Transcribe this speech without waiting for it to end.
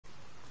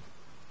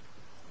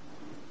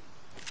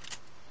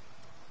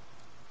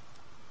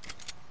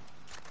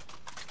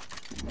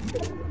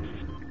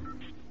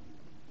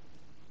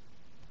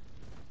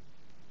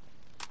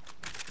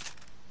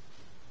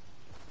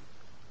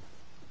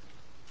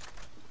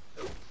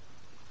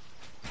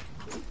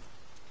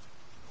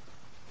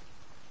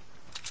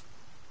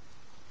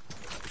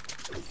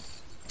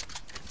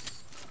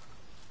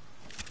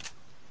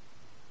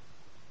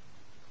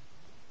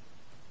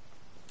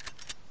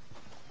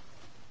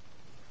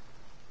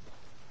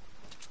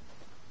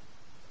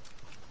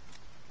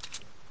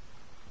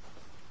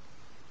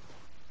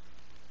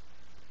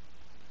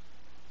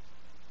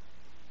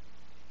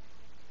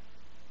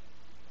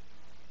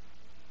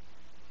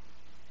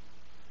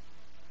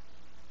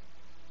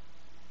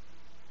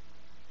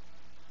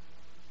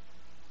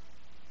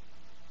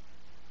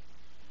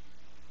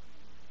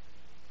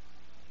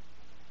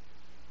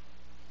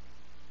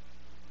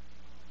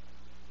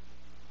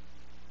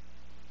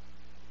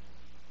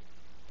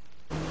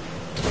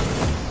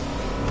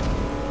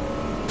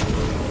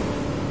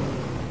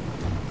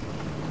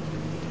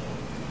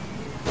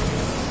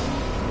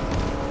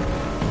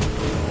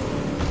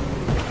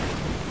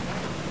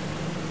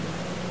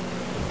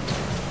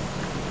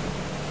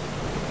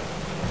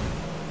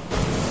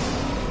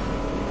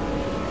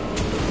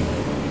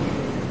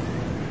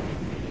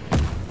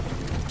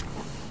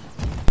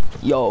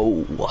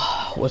Yo,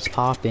 what's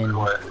poppin'?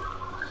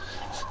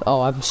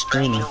 Oh, I'm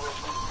streaming.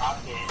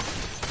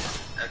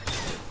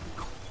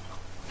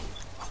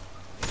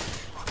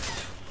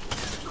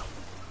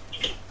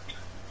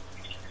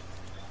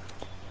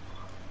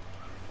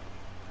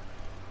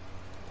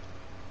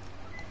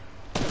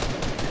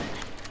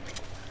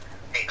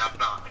 Hey, knock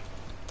knock.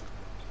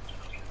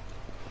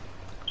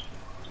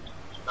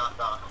 Knock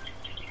knock.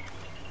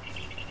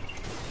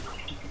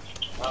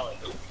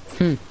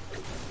 Hmm.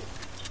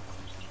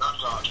 Knock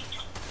knock.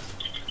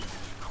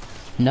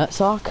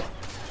 Nutsock?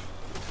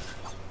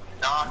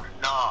 Knock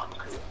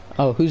knock.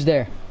 Oh, who's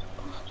there?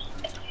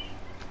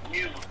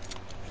 You.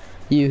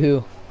 You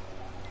who?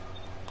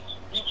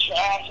 You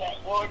trash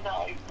at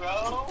Fortnite,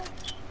 bro.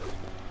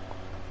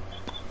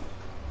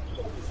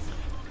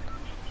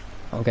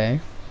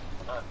 Okay.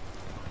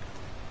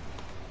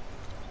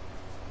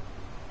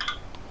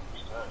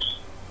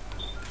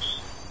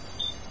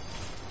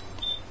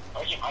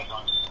 Where's your mic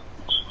on?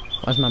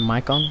 Why's my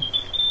mic on?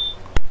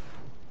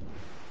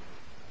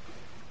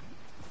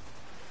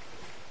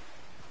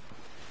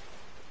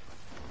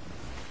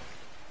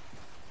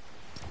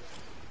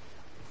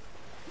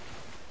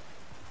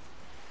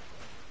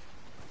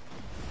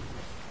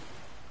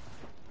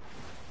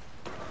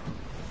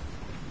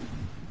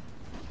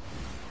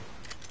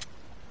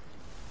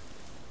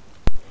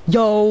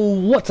 Yo,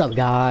 what's up,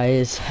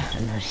 guys?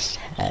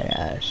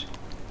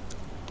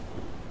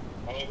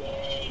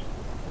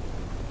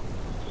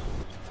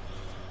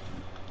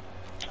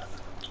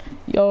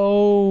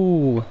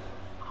 Yo,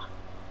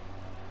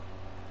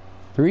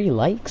 3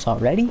 likes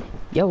already?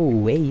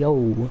 Yo, hey,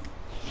 yo.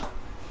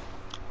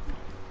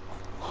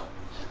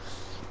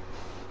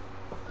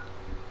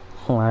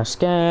 Let's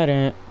get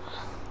it.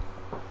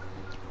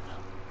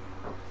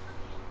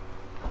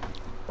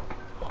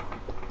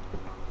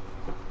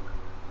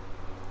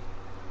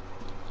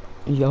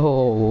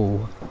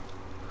 Yo.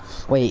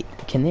 Wait,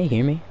 can they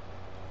hear me?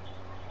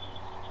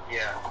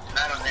 Yeah,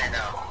 not on there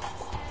now.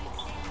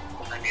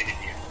 I muted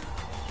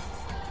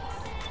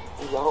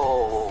you.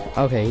 Yo.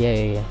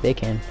 Okay, yeah, they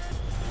can.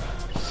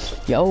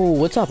 Yo,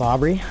 what's up,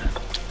 Aubrey?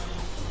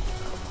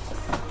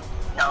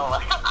 No,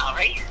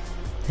 alright.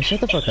 Hey, shut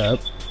the fuck up.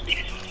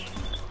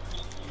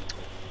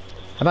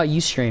 How about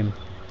you stream?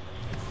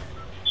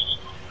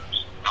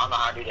 I don't know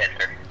how to do that,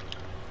 sir.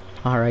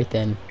 Alright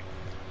then.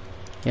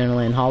 You wanna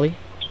land Holly?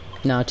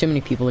 No, too many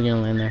people are gonna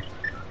land there.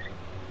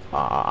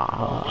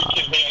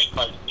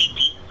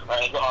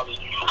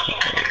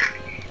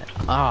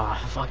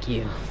 Fuck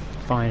you.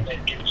 Fine.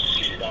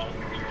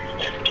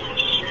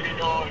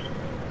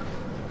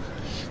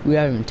 We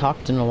haven't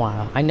talked in a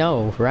while. I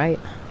know, right?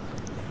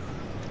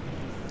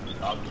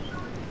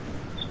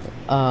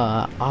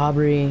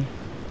 Aubrey.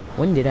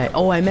 When did I?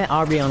 Oh, I met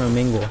Aubrey on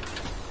Omingle.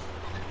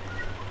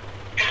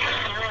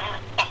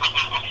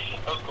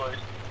 Of course.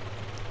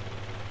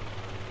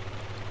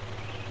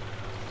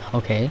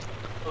 Okay.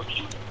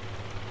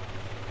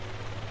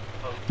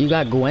 You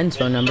got Gwen's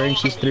phone number and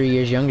she's 3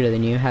 years younger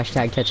than you.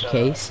 Hashtag catch a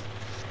case.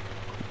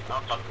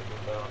 I'm talking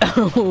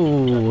to you,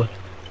 Oh.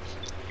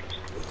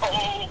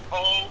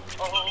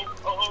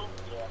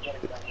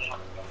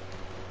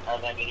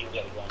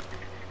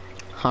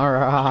 bro.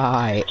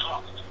 Alright.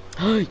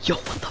 Yo,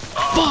 what the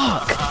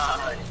fuck?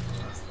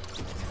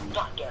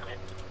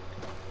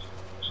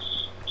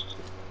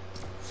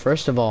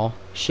 First of all,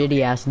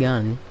 shitty ass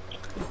gun.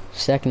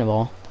 Second of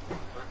all,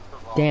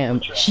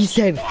 damn, she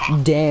said,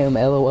 damn,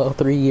 LOL,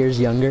 3 years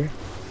younger.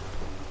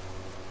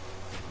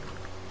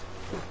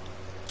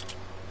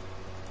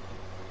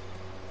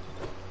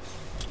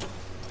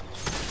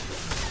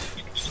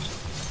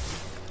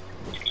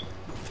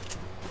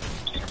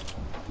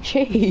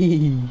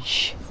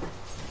 Sheesh.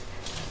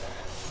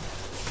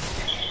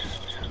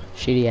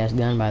 Shitty ass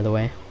gun, by the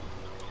way.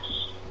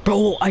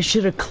 Bro, I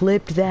should have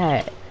clipped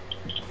that.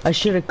 I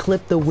should have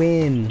clipped the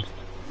win.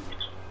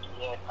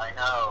 Yeah, I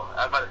know.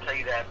 I was about to tell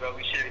you that, bro.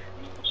 We should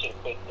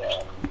have picked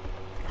that.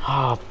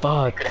 Oh, You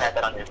fuck. could have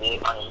had that on your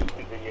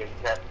YouTube video. You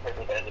could have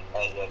put it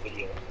as a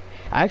video.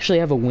 I actually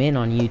have a win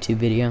on YouTube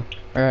video.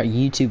 Or a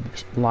YouTube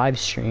live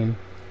stream.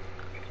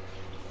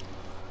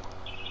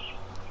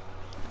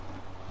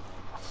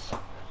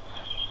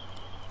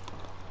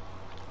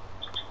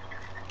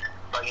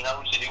 But you know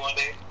what we should do one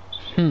day?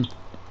 Hmm.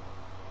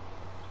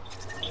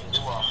 Do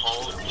a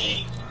whole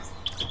game.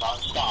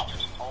 Non-stop.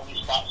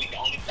 We can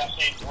only stop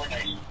playing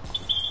Fortnite.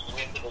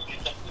 We have to go do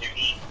something to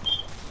eat.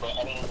 But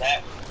other than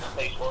that, we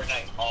play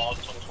Fortnite all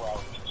 24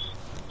 hours.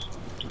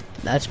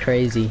 That's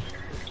crazy.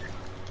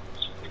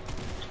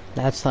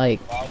 That's like...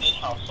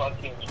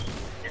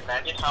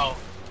 Imagine how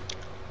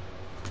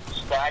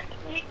stacked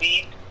we'd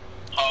be,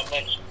 how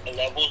much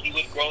levels he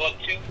would grow up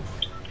to.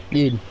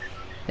 Dude,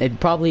 we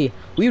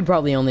would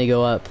probably only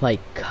go up like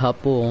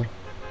couple...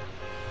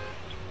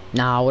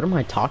 Nah, what am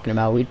I talking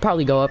about? We'd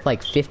probably go up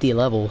like 50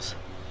 levels.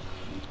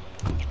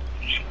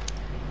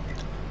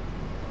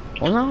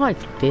 Well, not like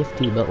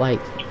 50, but like...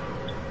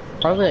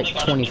 Probably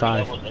like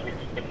 25.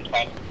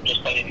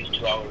 Just playing these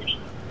 2 hours.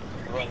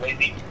 Everyone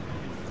lazy?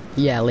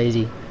 Yeah,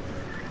 lazy.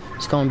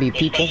 It's gonna be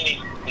people.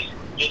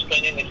 just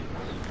playing this.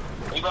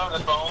 We were on the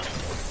phone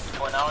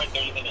for an hour and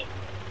 30 minutes.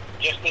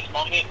 Just this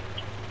moment,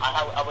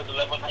 I was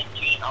level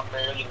 19. I'm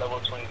barely level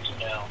 22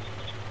 now.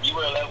 You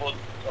were level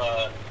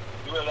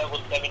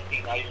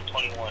 17. Now you're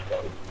 21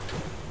 though.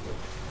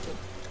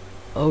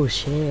 Oh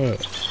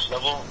shit.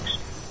 Level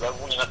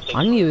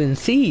I didn't even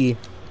see.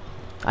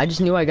 I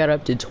just knew I got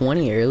up to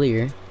 20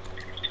 earlier.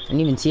 I didn't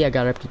even see I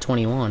got up to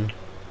 21.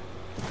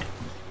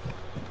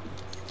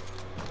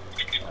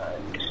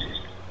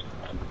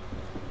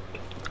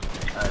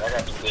 I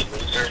got some good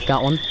loot.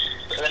 Got one.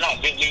 They're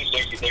not good loot.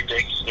 They're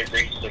great. They're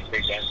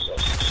great guns.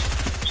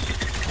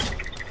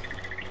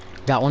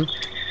 Got one.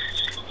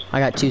 I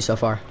got 2 so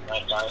far.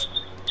 Nice.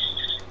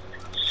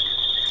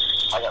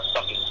 I got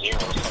fucking 0.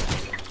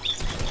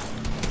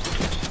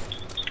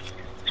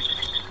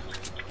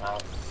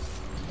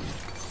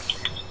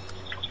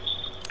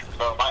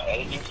 Bro, my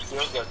editing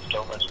skills got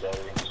so much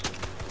better.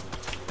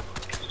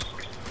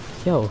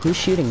 Yo, who's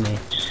shooting me?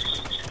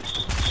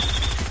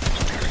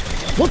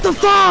 What the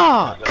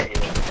fuck?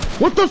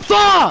 What the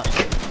fuck?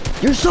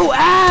 You're so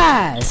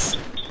ass!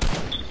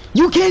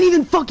 You can't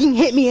even fucking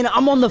hit me and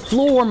I'm on the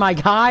floor, my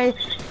guy!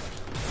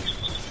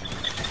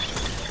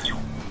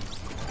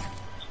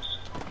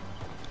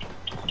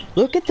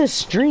 Look at the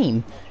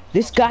stream.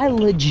 This guy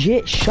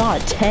legit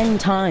shot 10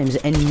 times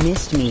and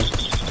missed me.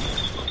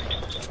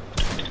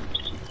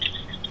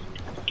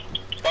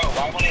 Bro,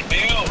 why won't it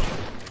build?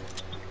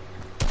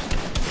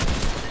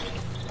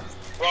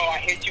 Bro, I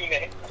hit you in the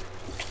head.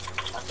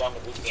 I'm done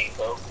with this game,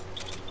 bro.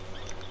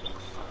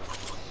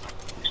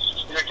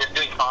 We were just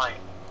doing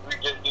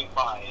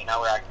fine. And now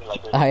we're acting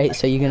like we're... Alright,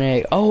 so you're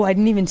gonna... Oh, I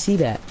didn't even see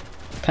that.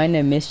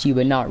 Kinda missed you,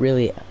 but not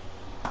really.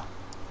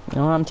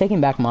 No, I'm taking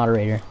back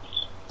moderator.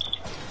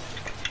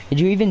 Did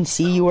you even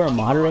see you were a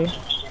moderator?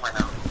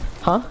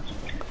 Huh?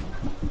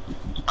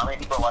 How many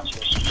people are watching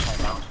this stream right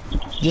now?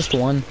 Just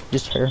one.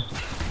 Just her.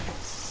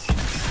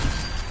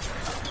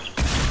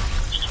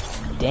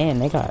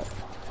 Damn, I got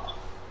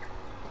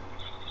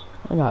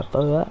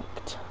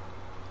fucked.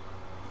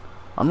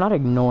 I'm not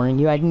ignoring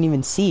you. I didn't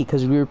even see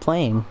because we were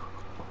playing.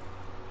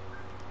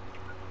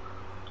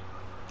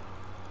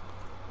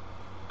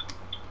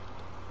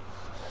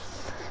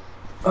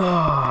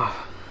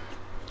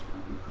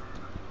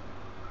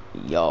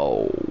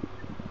 Yo.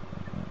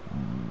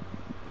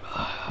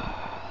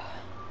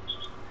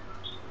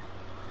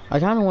 I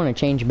kind of want to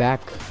change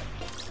back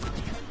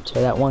to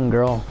that one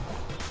girl.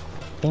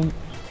 Bing,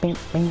 bing,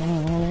 bing,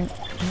 bing,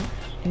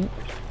 bing,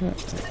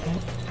 bing.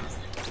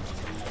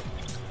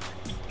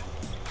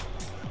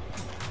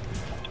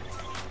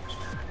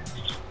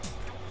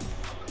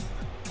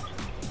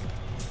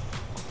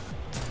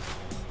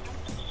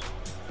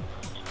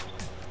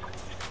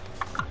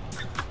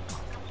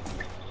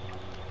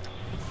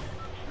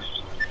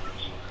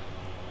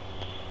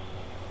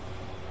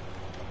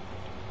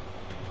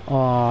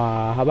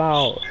 How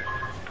about...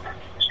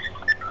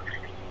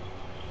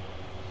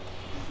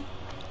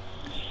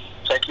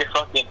 Check your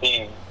fucking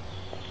thing.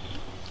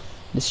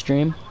 the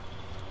stream?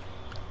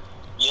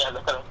 Yeah,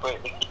 look at it put.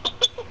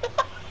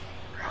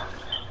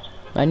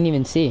 I didn't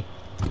even see.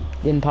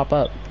 Didn't pop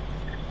up.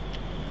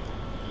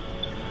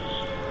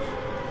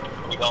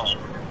 Where you going?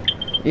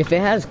 If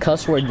it has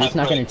cuss words, it's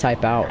not gonna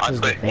type out. I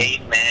Is the put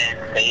thing.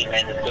 8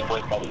 man, the good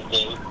boy buddy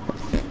game.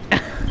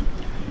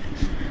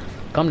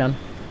 Calm down.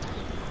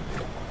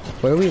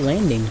 Where are we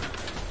landing?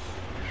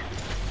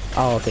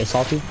 Oh, okay,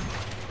 salty.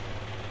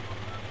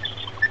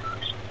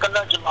 Come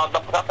down, Jamal.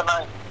 Don't put out the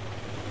knife.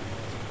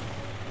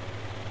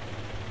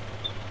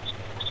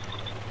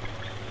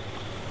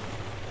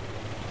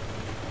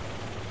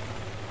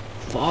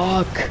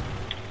 Fuck.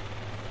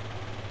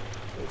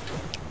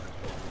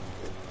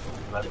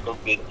 Let's go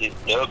get this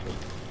dub.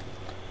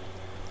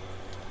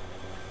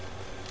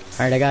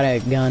 Alright, I got a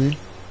gun.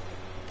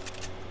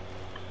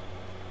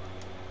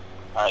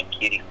 Alright,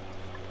 kitty.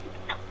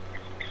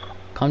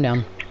 Calm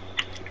down.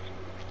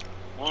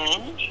 Bro,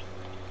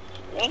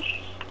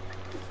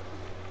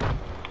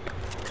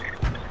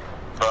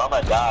 I'm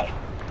gonna die.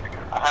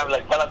 I have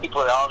like 10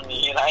 people around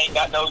me and I ain't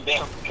got no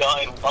damn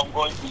gun. I'm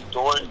going through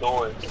door and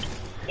door.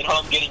 You know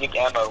I'm getting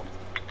ammo.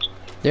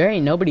 There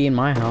ain't nobody in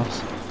my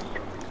house.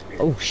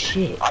 Oh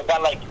shit. I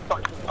got like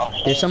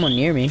fucking There's someone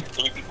near me.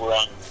 3 people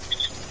around me.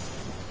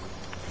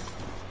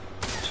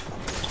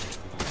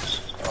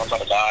 I'm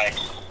about to die.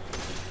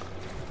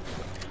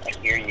 I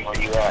hear you.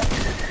 Where you at?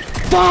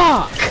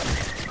 Fuck!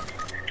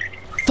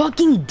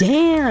 Fucking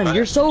damn!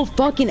 You're so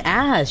fucking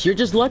ass. You're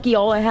just lucky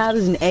all I have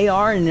is an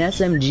AR and an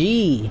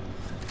SMG.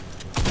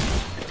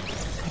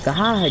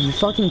 God, you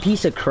fucking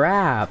piece of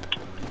crap.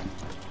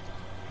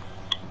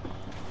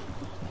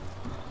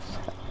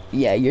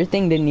 Yeah, your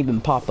thing didn't even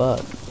pop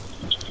up.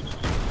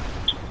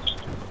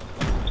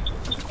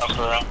 I'm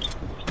around.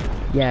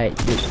 Yeah.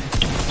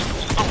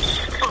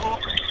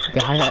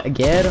 God,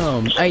 get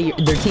him. Hey,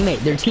 their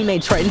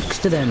teammates right next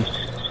to them.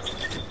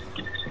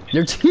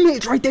 Their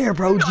teammates right there,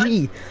 bro.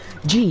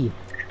 G.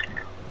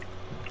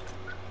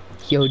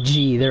 Yo,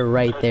 G, they're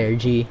right there,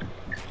 G.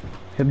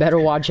 You better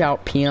watch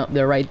out, Pimp.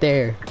 They're right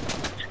there.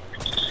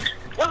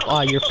 Oh,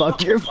 you're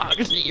fucked. You're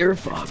fucked. You're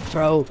fucked,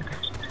 bro.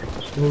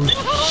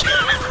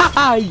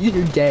 Oh,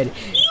 you're dead.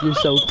 You're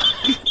so.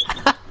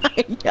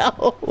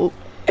 No.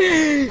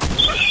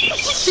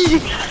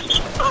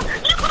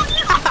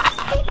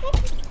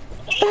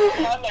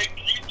 Like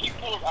 3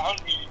 people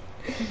around me.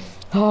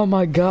 Oh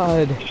my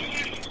god. I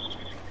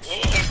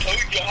told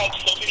you I had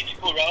so many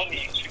people around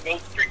me for no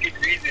freaking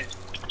reason.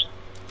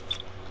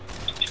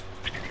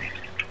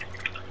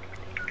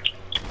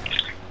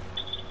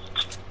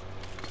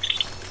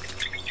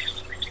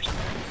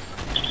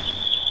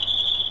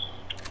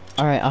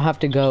 Alright, I'll have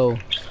to go.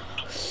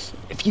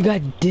 If you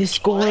got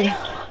Discord,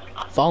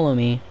 follow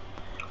me.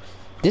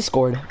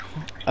 Discord.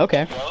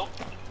 Okay. Bro?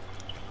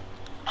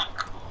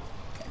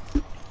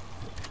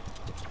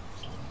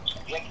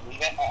 You have to leave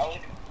that,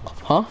 Alex?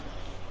 Huh?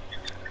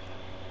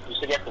 You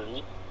said you have to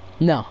leave?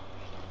 No.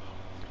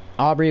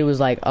 Aubrey was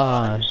like,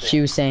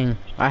 she was saying,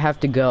 I have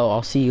to go,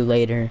 I'll see you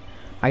later.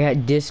 I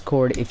got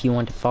Discord if you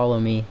want to follow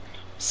me.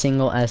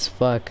 Single as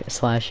fuck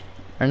slash,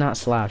 or not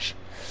slash,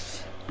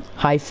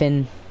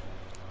 hyphen.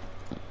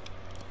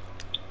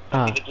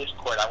 In the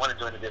Discord, I want to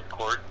join the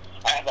Discord.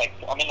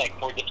 I'm in like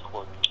 4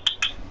 Discords.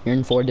 You're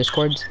in 4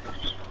 Discords?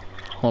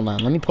 Hold on,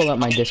 let me pull up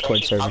my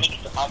Discord server. I'm in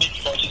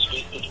Fresh's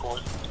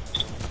Discord.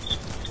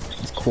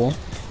 It's cool.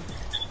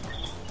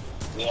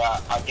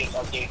 Yeah, I get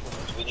updates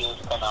when this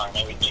videos come out and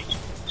everything.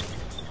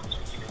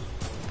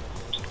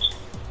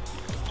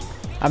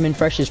 I'm in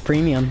Fresh's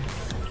Premium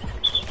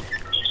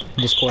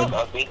Discord. Shut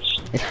up,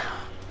 bitch.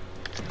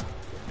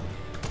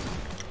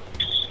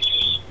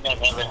 Man,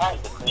 never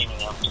had the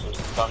premium, so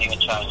don't even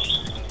try me.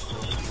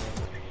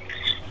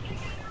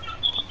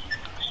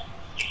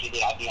 If you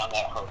did, I'd be on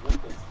that hoe.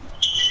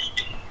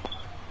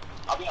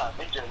 I'll be on a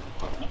picture.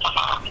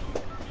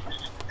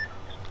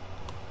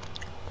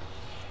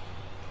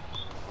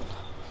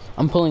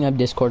 I'm pulling up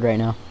Discord right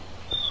now.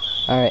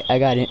 Alright, I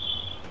got it.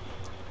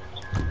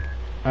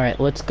 Alright,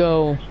 let's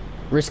go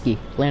risky.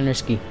 Land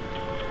risky.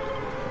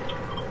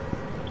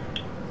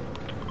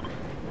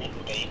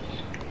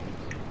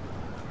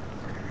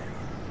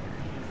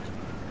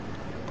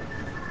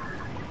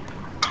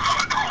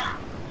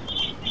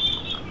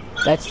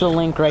 That's the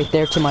link right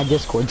there to my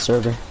Discord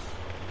server.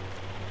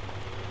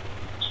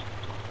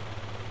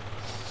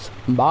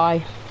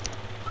 Bye.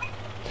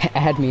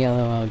 Add me,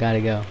 LOL, gotta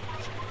go.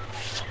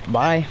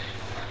 Bye.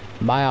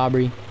 Bye,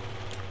 Aubrey.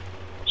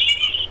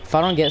 If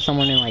I don't get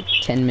someone in like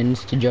 10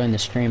 minutes to join the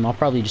stream, I'll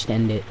probably just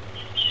end it.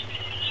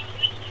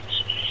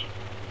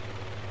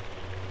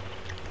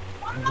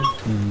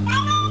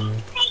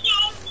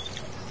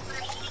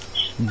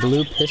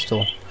 Blue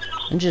pistol.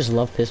 I just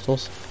love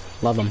pistols.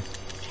 Love them.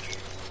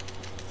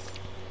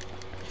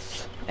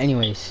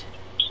 Anyways.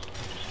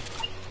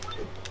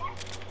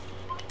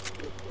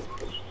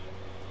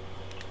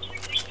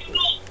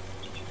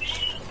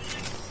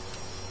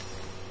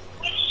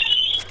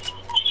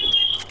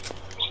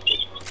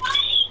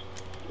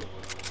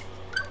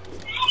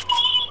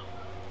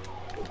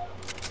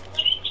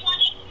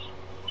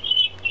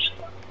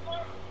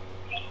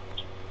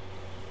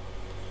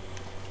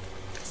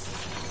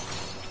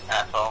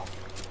 Asshole.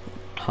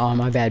 Oh,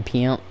 my bad,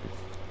 pimp.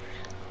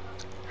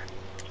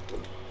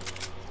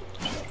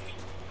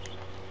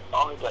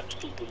 Only got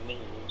stupid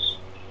memes.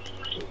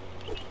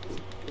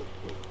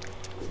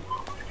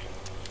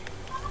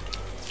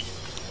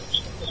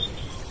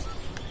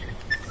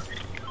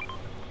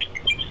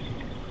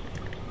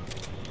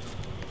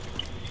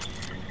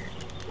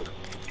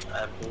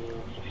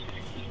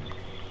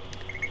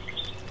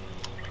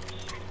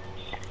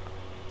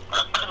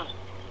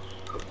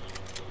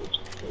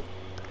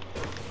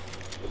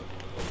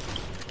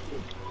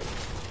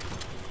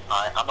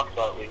 Alright, I'm a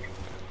fuck with you.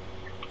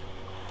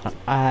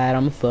 Alright,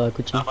 I'ma fuck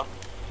with you.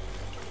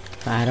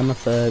 Alright, I'ma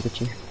fuck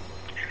with you.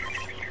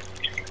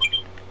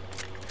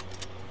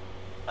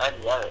 I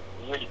already got it.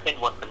 You already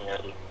pinned one for me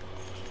already.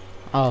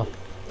 Oh.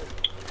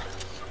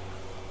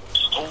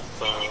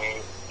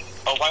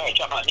 Oh, why I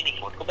dropped my mini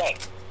sword? Go back.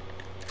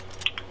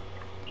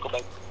 Go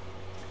back.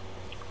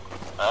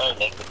 I don't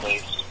like the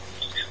place.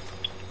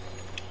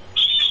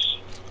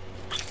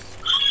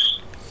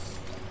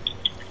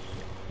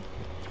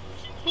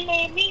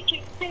 Let me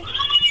get this.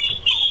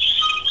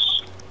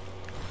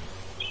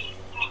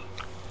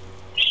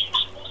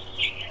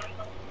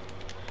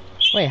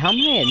 Wait, how am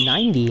I at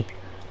 90?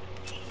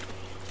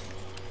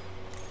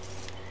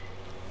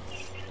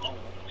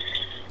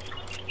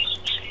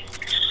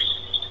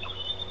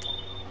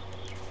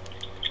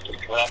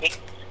 What happened?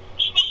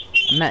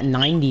 I'm at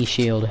 90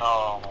 shield.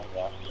 Oh my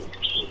god.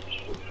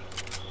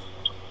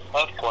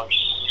 Of course.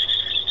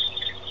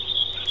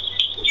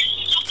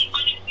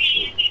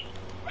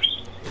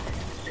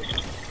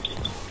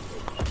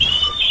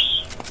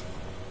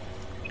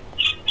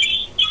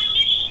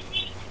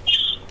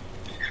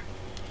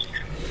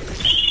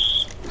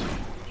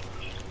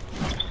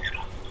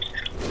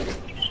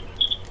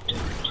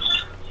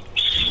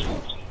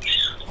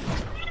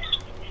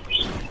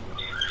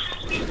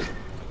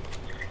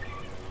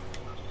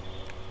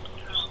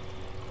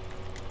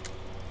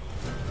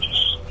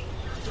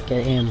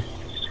 Get him.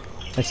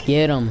 Let's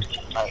get him.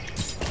 Alright.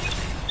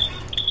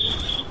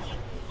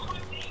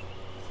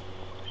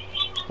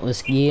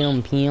 Let's get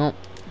him, pimp.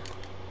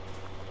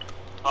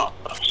 Oh,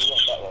 you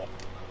went that way.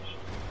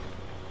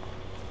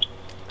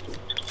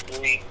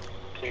 3,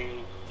 2,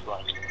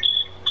 1.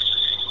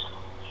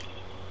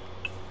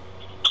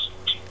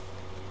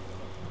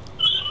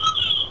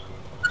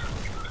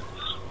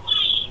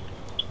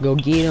 Go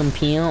get him,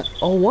 pimp.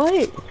 Oh,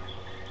 what?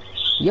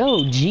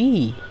 Yo,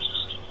 G.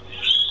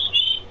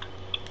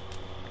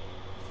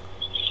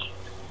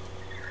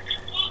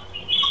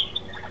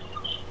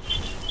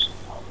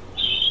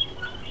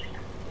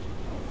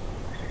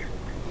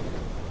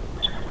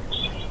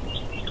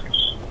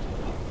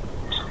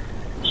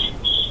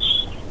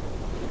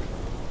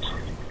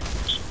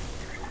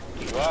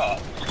 Yeah.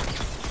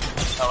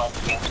 Oh, I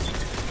can't.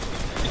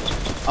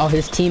 Oh,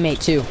 his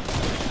teammate too.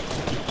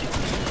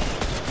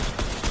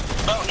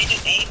 Bro, he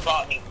just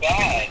aimbot me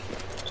bad.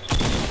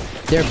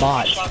 They're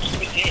bots. Shot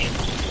stupid dick.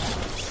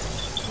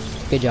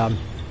 Good job.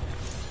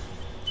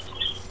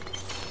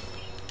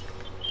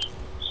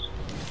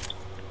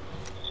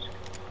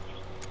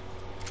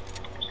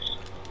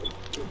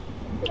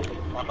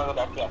 I'm gonna go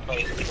back to that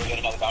place and go get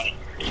another bounty.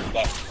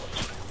 Back.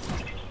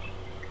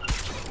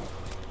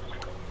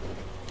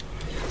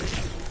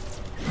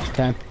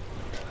 Okay.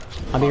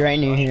 I'll be right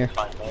near here.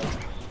 Fine, man.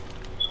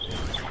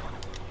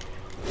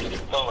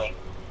 Go away.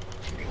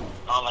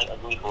 I don't like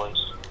ugly boys.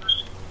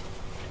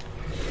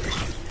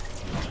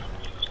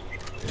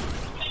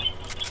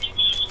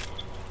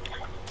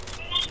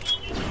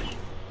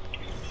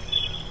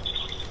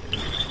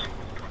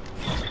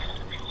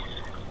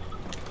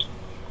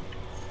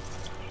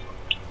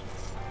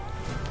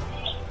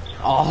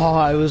 Oh,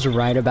 I was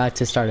right about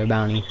to start a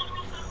bounty.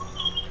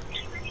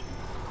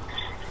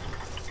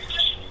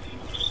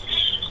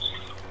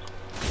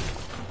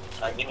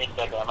 Alright, give me a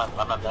second. I'm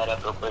gonna bat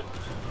up real quick.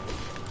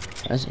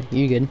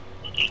 You good?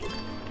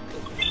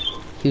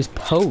 He was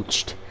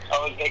poached.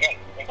 Oh, they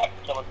got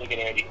someone to get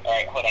it ready.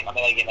 Alright, hold on. I'm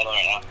gonna get another one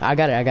right now. I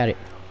got it.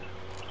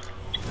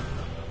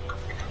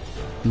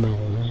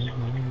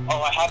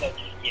 Oh, I have a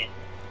skin.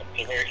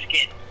 It's a rare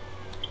skin.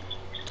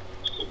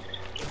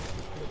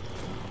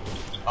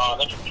 Oh,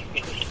 let's get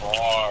this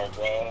far,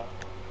 bro.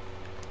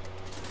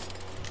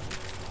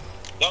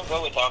 Don't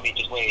go without me,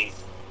 just wait.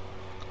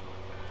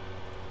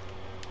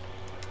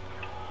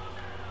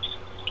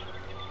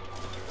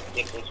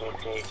 Get this real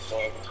quick so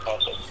I can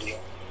toss it to you.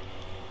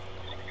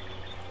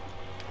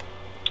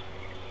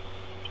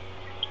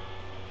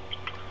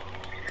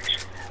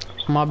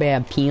 My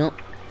bad, pimp.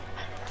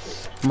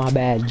 My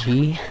bad,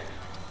 G.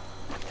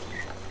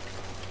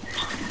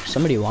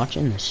 Somebody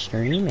watching the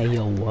stream? Hey,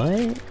 yo,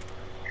 what?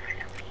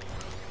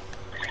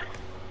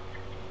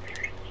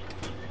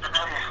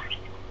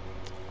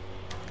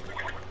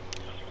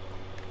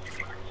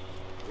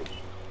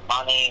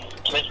 My name is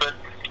Clifford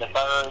the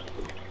Third.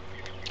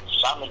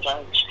 Simon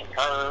Jones the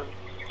Third.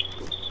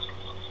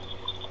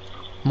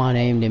 My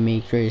name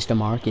Demetrius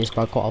DeMarcus,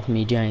 but call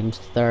me James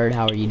III.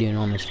 How are you doing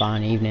on this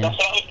fine evening? That's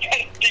what I was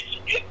trying to think.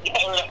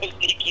 That's what I was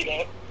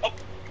thinking of.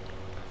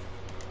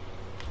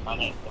 My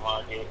name's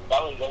DeMarcus.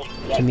 That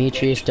was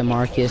Demetrius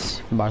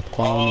DeMarcus,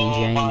 Bartholomew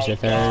James III.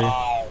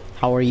 God.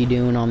 How are you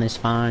doing on this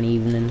fine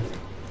evening?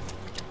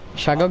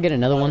 Should I go get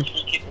another one?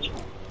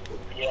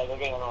 Yeah, go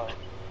get another one.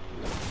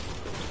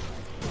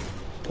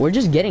 We're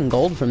just getting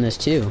gold from this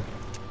too.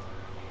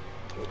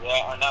 Yeah,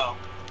 I know.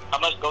 How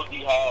much gold do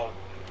you have?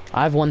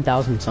 I have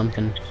 1,000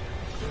 something.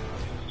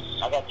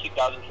 I got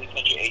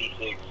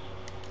 2,686.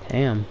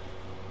 Damn.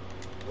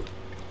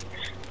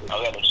 I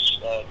got the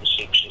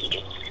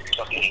shapeshifter.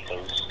 Fucking hate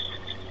those.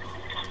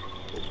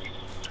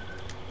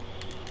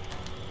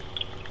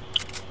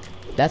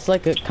 That's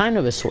like a kind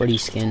of a swordy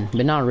skin,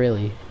 but not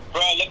really.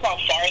 Bro, look how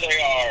far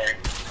they are.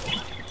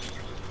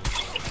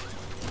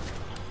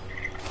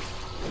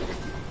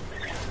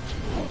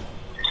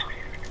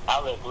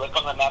 Alec, look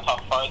on the map how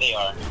far they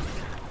are.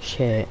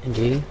 Shit,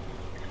 G.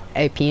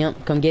 Hey,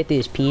 pimp, come get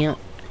this, pimp.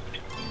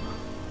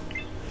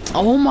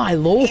 Oh my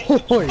lord! Let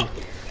me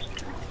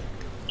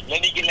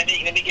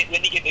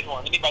get this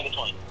one. Let me buy this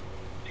one.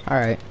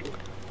 Alright.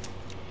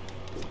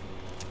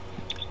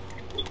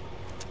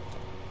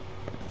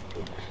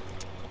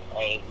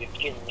 Alright, it's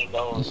giving me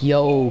gold.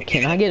 Yo,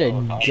 can I get a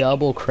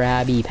double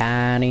Krabby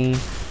Patty?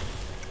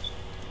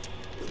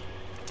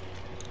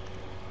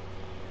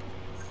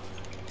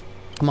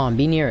 Come on,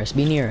 be near us,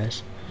 be near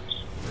us.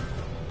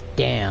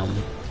 Damn.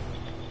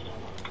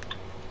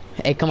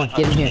 Hey, come on,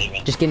 get in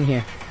here. Just get in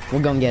here.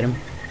 We'll go and get him.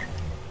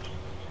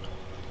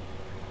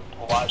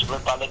 Watch, we're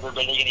probably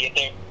gonna get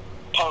there.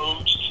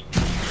 Poached.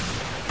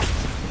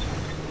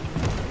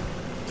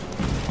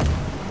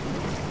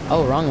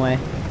 Oh, wrong way.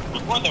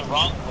 We're going the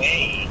wrong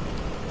way.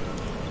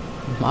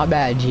 My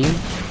bad, G.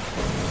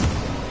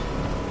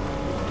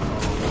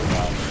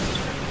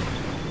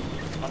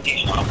 I'm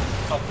getting off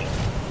fucking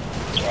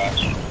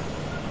trash.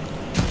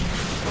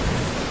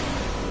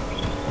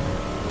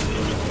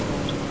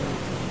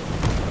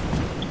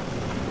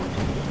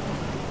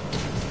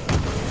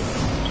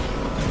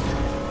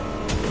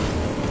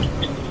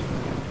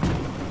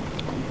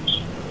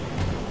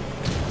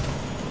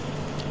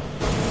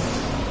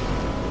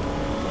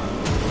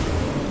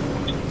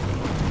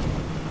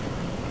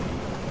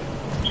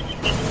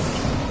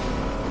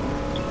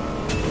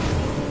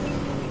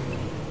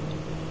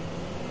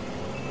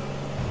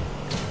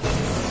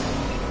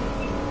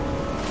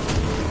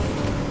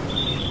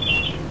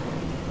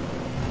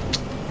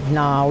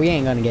 Nah, we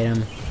ain't gonna get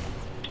him.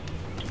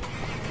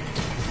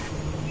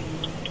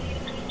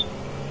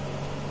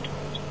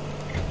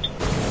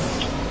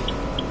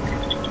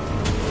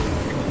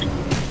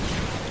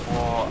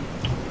 Well,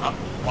 I'm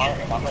smart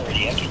and I'm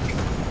already up here.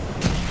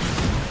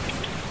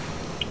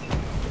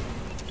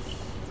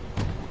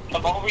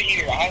 Come over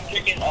here.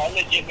 I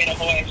legit made a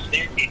whole ass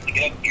staircase to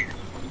get up here.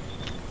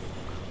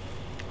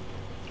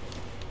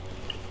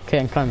 Okay,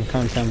 I'm coming.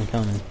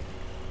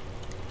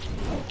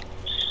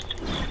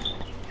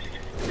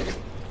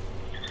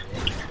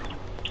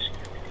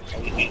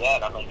 If you do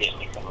that, I'm gonna get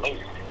me some loot.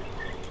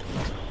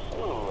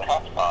 Ooh,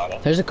 half pod.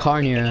 There's a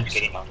car near us.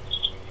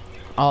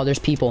 Oh, there's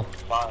people.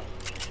 Fine.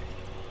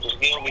 Just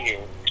be over here.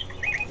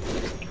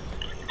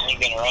 I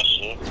ain't gonna rush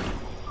it.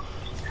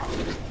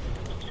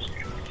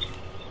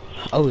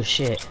 Oh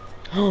shit.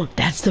 Oh,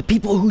 that's the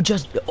people who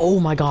just. Oh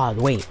my god,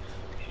 wait.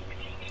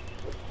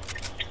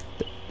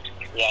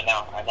 Yeah, I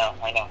know.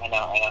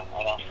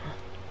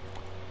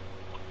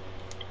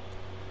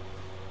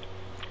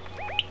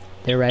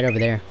 They're right over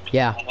there.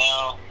 Yeah, I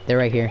know. they're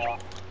right here.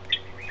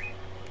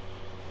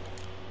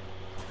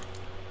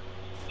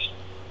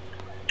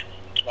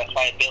 That's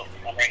why I built.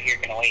 I'm right here,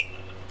 gonna wait.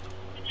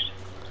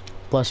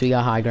 Plus we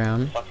got high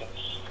ground. Fucking.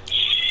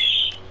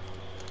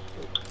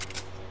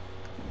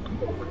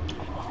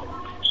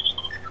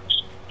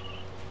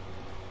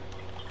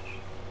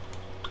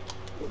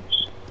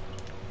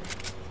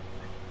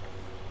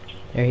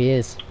 There he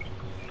is.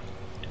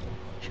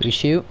 Should we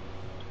shoot?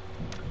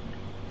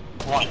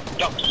 One,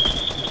 go.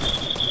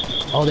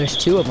 Oh, there's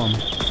two of them.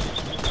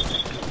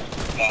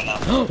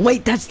 No.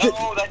 Wait, that's the.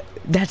 No,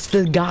 That's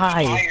the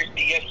guy.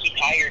 he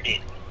tired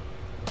it.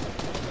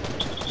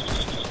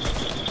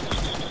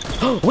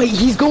 Wait,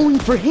 he's going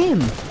for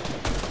him.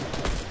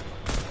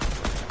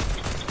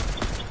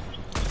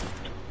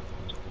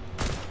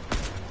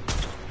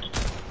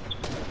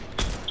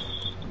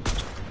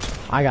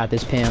 I got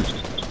this pimp.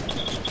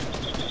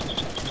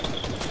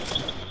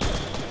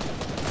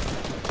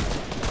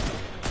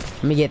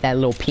 Let me get that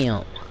little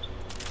pimp.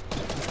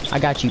 I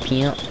got you,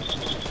 pimp.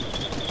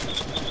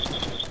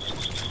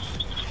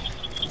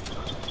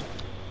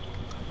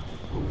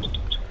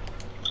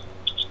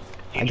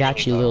 I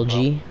got you, little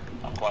G.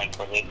 I'm going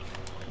for this.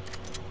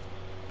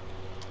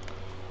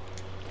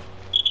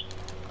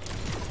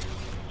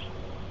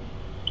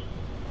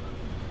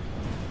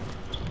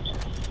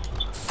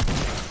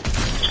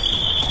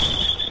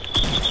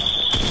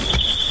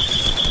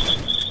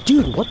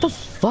 Dude, what the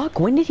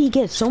fuck? When did he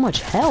get so much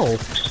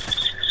health?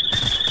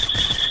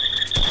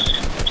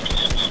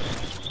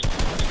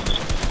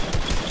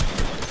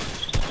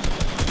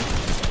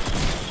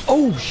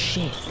 Oh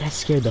shit, that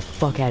scared the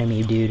fuck out of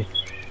me, dude.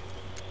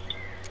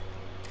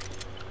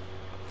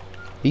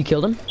 You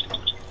killed him?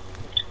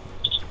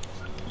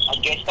 I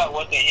guess that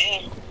wasn't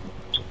him.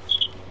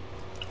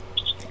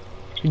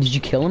 Did you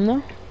kill him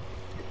though?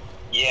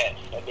 Yes,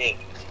 I did.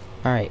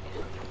 Alright.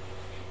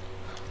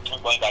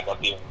 I'm going back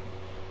up here.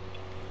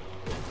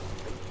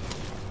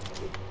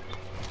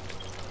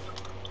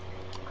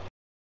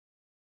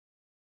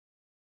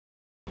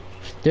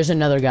 There's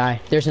another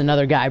guy. There's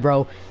another guy,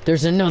 bro.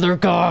 There's another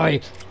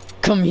guy.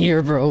 Come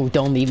here, bro.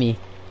 Don't leave me.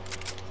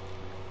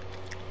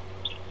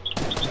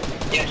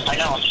 Yes, I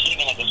know. I'm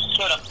shooting at him.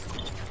 Shoot him.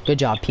 Good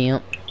job,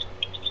 pimp.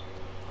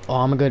 Oh,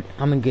 I'm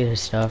gonna get his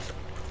stuff.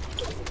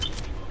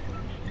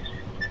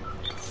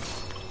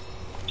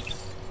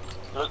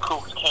 Look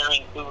who's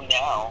carrying through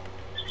now.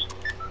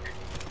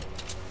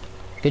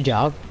 Good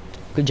job.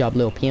 Good job,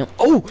 little pimp.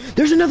 Oh,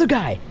 there's another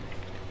guy.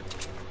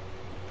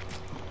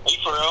 Are you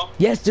for real?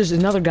 Yes, there's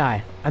another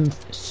guy. I'm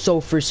so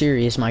for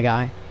serious, my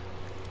guy.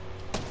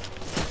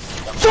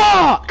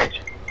 Fuck!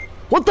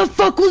 What the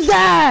fuck was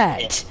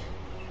that?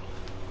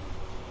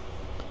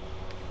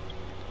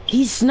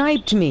 He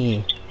sniped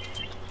me.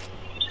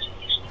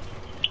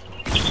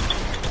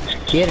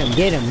 Get him,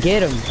 get him,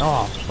 get him.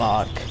 Oh,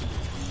 fuck.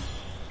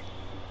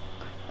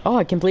 Oh,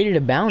 I completed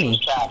a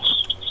bounty.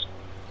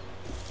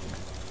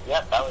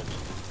 Yep, that was...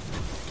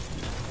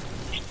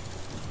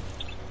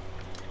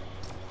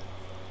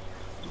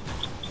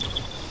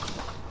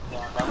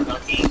 Yeah, that was our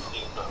game,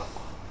 though.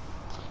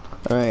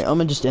 Alright, I'm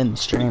gonna just end the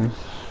stream.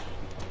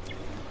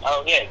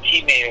 Oh, yeah,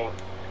 teammate.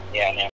 Yeah, no.